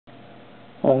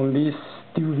On this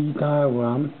Stuve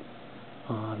diagram,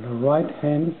 the right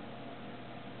hand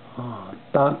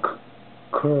dark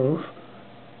curve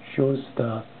shows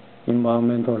the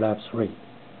environmental lapse rate.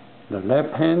 The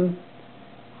left hand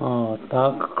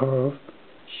dark curve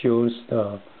shows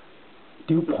the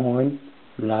dew point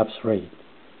lapse rate,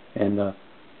 and the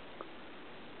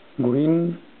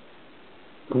blue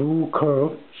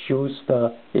curve shows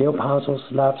the air parcels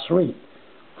lapse rate.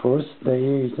 First, the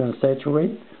air is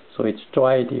unsaturated, so it's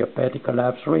dry adiabatic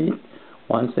lapse rate.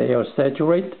 Once the air is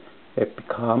saturated, it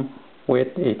becomes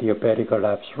wet adiabatic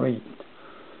lapse rate.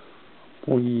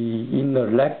 In the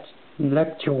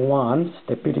lecture 1,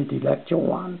 stability lecture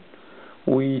 1,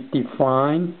 we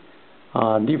define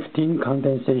lifting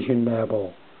condensation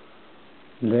level,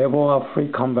 level of free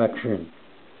convection,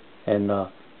 and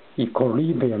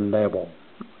equilibrium level.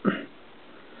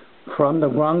 From the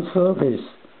ground surface,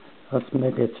 let's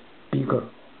make it bigger.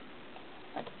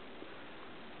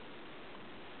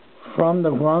 From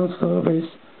the ground surface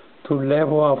to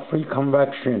level of free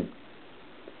convection,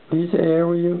 this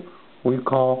area we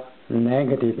call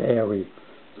negative area.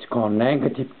 It's called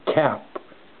negative cap.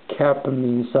 Cap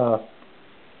means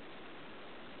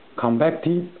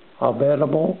convective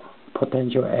available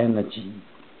potential energy.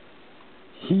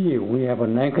 Here we have a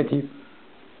negative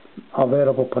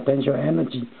available potential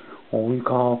energy, or we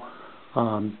call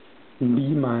B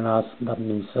minus, that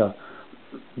means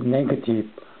negative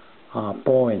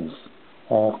points,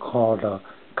 or called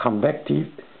convective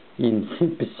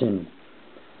inhibition.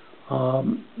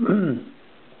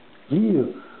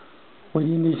 Here,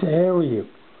 within this area,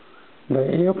 the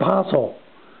air parcel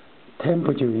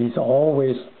temperature is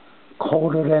always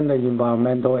colder than the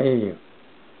environmental air.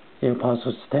 Air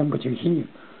parcel's temperature here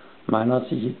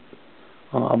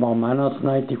about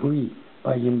 -9 degrees,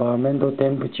 but environmental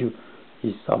temperature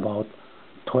is about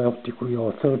 12 degrees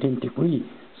or 13 degrees.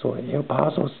 So air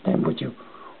parcel's temperature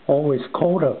always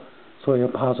colder, so air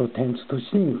parcel tends to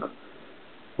sink.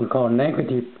 We call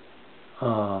negative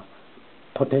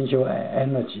potential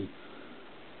energy.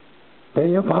 The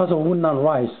air parcel would not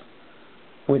rise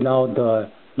without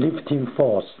the lifting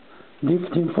force.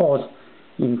 Lifting force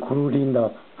including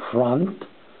the front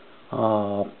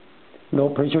low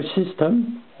pressure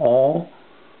system, or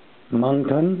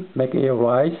mountain make air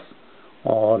rise,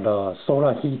 or the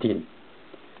solar heating.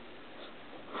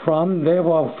 From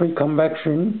level of free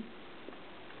convection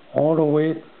all the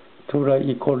way to the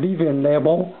equilibrium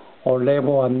level or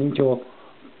level of neutral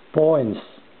buoyancy,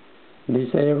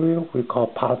 this area we call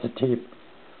positive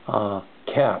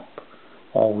cap,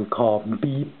 or we call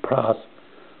B plus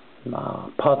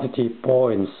positive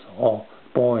buoyancy or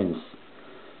buoyancy.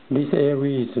 This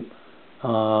area is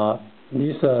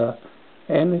this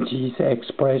energy is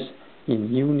expressed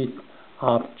in unit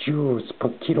of joules per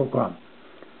kilogram.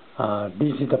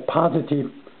 This is the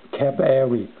positive cap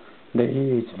area. The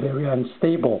air is very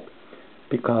unstable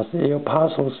because air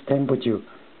parcel's temperature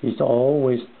is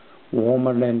always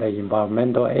warmer than the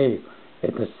environmental air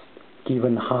at a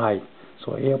given height.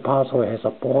 So air parcel has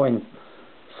a buoyant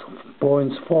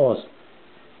force.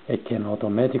 It can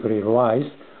automatically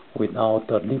rise without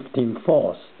the lifting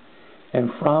force. And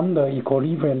from the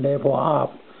equilibrium level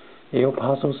up, air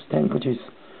parcel's temperature is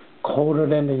colder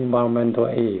than the environmental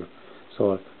air.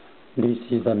 So this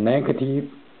is a negative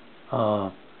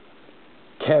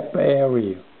cap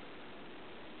area.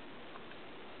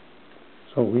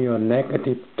 So we have a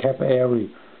negative cap area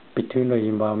between the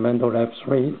environmental lapse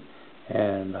rate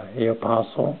and air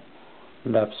parcel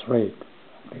lapse rate.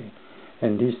 Okay.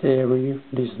 And this area,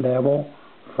 this level,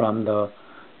 from the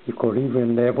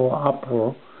equilibrium level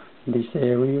upward, this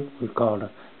area we call the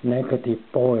negative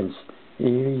buoyancy.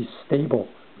 Air is stable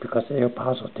because air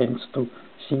parcel tends to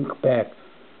sink back,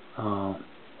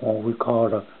 or we call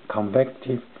the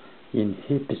convective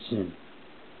inhibition.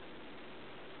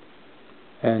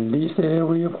 And this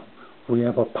area we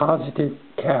have a positive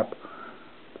cap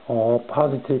or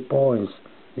positive buoyancy.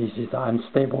 This is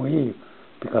unstable air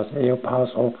because air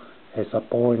parcel has a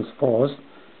buoyant force.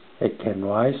 It can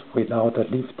rise without a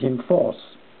lifting force.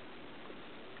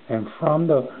 And from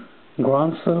the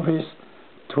ground surface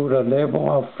to the level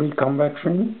of free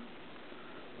convection,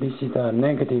 this is the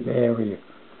negative area.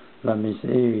 That means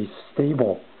air is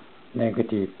stable,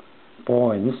 negative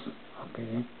buoyancy.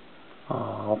 Okay.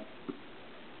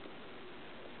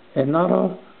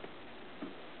 Another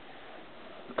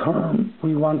term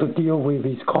we want to deal with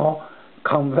is called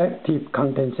convective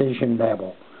condensation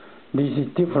level. This is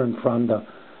different from the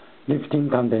lifting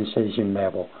condensation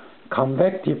level.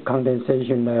 Convective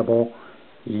condensation level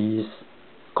is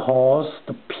caused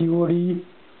purely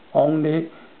only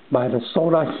by the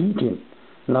solar heating,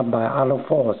 not by other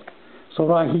force.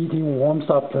 Solar heating warms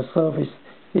up the surface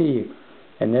air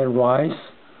and then rise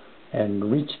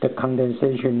and reach the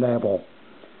condensation level.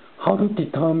 How to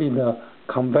determine the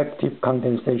convective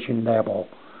condensation level?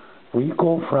 We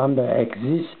go from the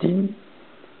existing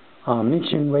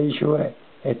mixing ratio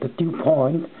at the dew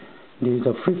point. There is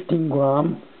a 15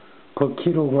 gram per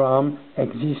kilogram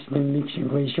existing mixing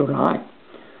ratio line.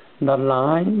 The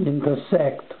line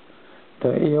intersects the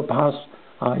air pass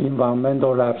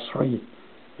environmental lapse rate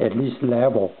at this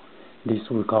level. This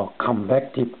we call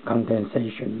convective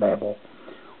condensation level.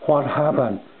 What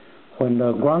happens when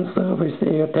the ground surface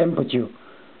air temperature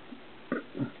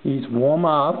is warm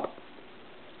up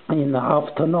in the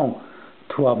afternoon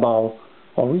to about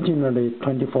originally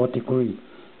 24 degrees.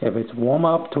 If it's warm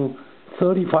up to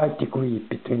 35 degrees,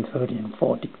 between 30 and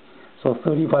 40. So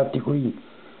 35 degrees,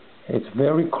 it's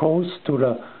very close to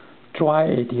the dry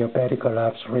adiabatic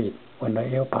lapse rate when the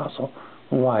air parcel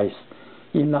rise.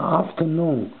 In the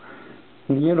afternoon,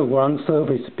 near the ground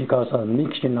surface, because of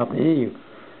mixing of air,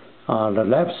 the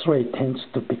lapse rate tends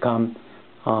to become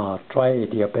dry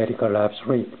adiabatic lapse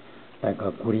rate, like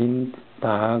a green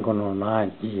diagonal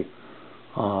line here.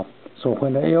 So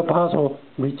when the air parcel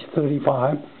reaches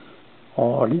 35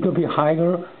 or a little bit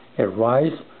higher, it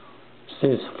rises,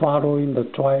 following the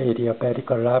dry adiabatic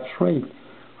lapse rate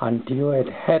until it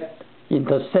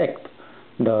intersect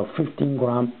the 15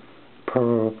 gram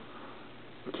per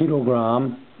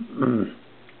kilogram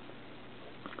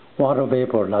water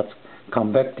vapor. That's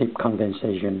convective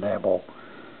condensation level.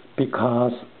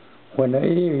 Because when the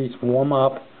air is warm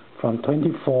up from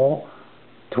 24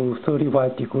 to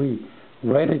 35 degrees,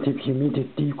 relative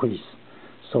humidity decreases.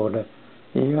 So the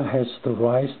air has to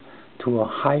rise to a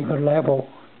higher level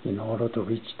in order to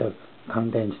reach the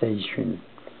condensation.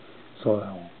 So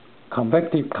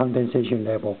convective condensation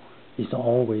level is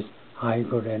always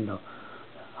higher than the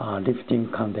lifting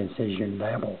condensation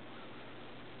level.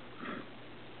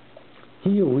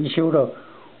 Here we show the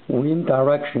wind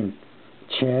direction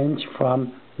change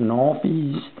from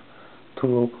northeast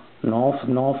to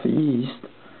north-northeast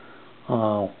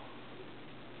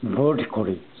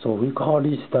vertically. So we call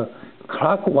this the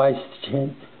clockwise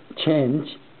change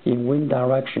in wind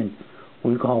direction.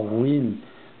 We call wind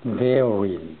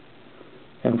varying.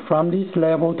 And from this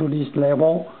level to this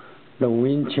level, the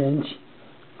wind change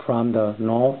from the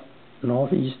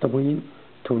northeast wind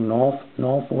to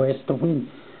northwest wind.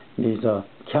 There's a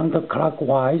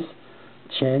counterclockwise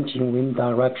change in wind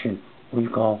direction. We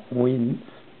call wind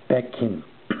backing.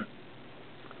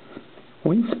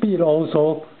 Wind speed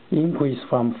also increased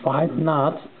from 5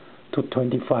 knots to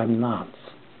 25 knots,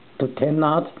 to 10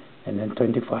 knots and then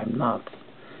 25 knots.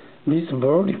 This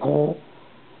vertical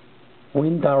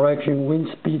wind direction, wind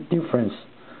speed difference,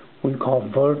 we call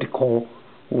vertical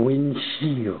wind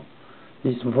shear.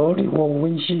 This vertical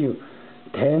wind shear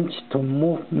tends to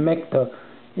make the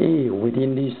air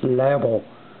within this level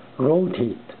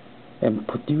rotate and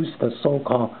produce the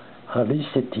so-called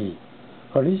helicity.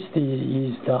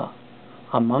 Helicity is the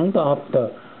amount of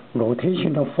the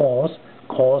rotational force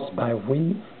caused by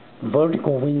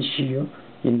vertical wind shear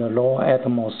in the lower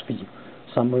atmosphere,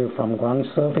 somewhere from ground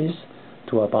surface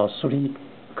to about 3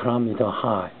 kilometers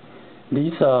high.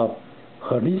 This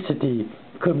helicity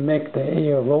could make the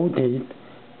air rotate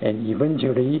and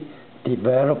eventually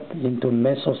develop into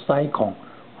mesocyclone,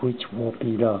 which will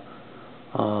be the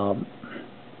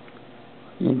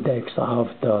index of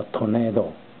the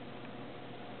tornado.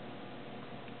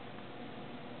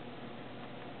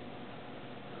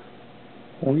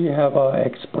 We have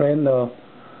explained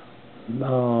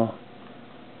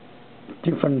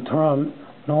different terms.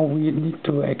 Now we need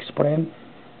to explain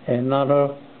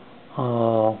another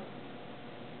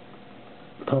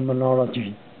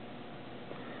terminology.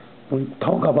 We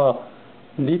talked about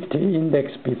lift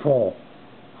index before.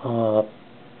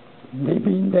 Lift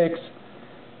index,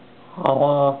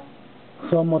 our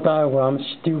thermal diagram,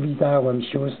 Stuve diagram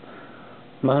shows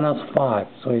 -5,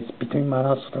 so it's between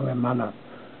 -2 and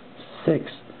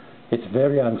 -6. It's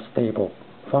very unstable.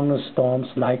 Thunderstorms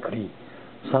likely,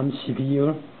 some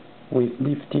severe with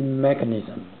lifting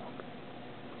mechanism.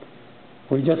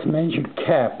 We just mentioned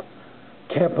cap.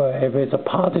 Cap, if it's a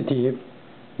positive,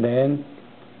 then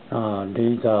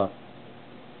there is a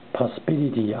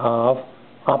possibility of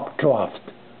updraft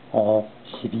or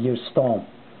severe storm.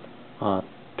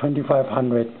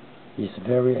 2500 is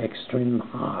very extreme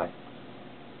high.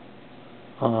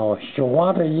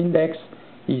 Shawada index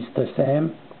is the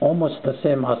same, almost the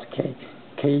same as K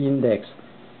index.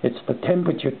 It's the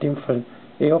temperature difference,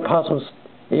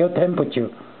 air temperature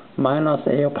minus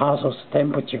air parcels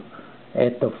temperature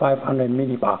at the 500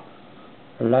 millibar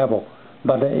level.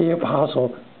 But the air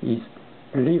parcel is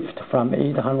lift from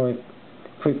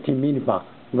 850 millibar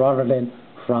rather than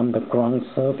from the ground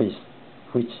surface,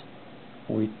 which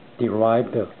we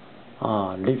derived the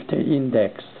lift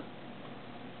index.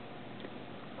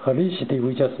 Helicity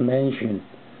we just mentioned,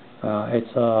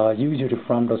 it's usually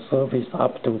from the surface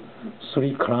up to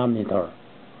 3 kilometers.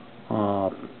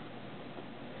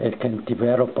 It can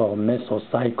develop a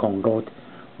mesocyclone,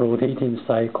 rotating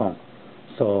cyclone.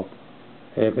 So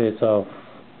if it's a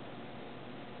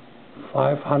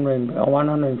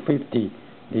 150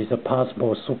 is a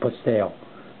possible supercell,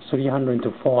 300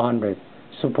 to 400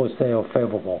 supercell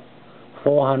favorable,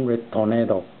 400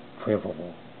 tornado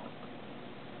favorable.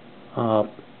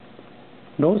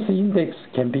 Those index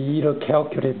can be either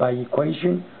calculated by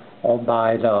equation or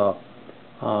by the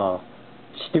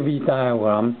Stuve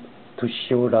diagram to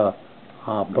show the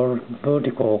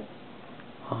vertical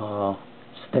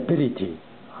stability,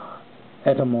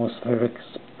 atmospheric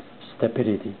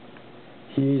stability.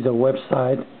 Here is a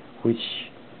website which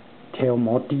tells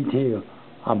more detail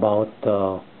about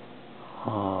the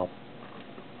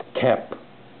cap.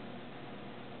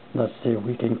 Let's see if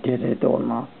we can get it or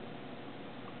not.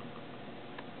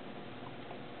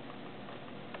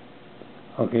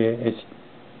 Okay, it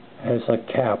has a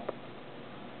cap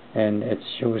and it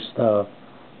shows the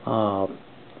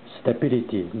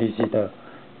stability. This is the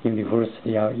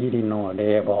University of Illinois.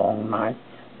 They have an online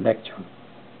lecture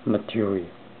material.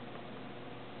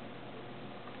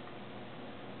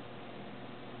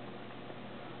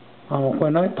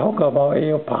 When I talk about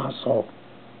air parcel,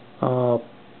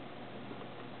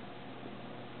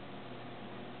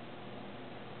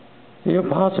 air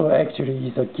parcel actually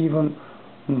is a given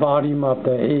volume of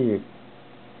the air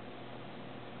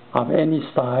of any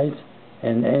size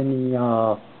and any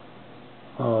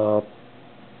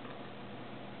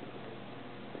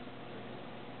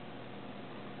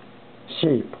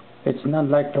shape. It's not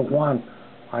like the one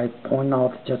I point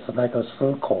out just like a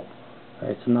circle.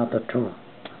 It's not the truth.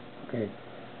 Okay.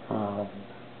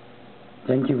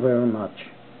 Thank you very much.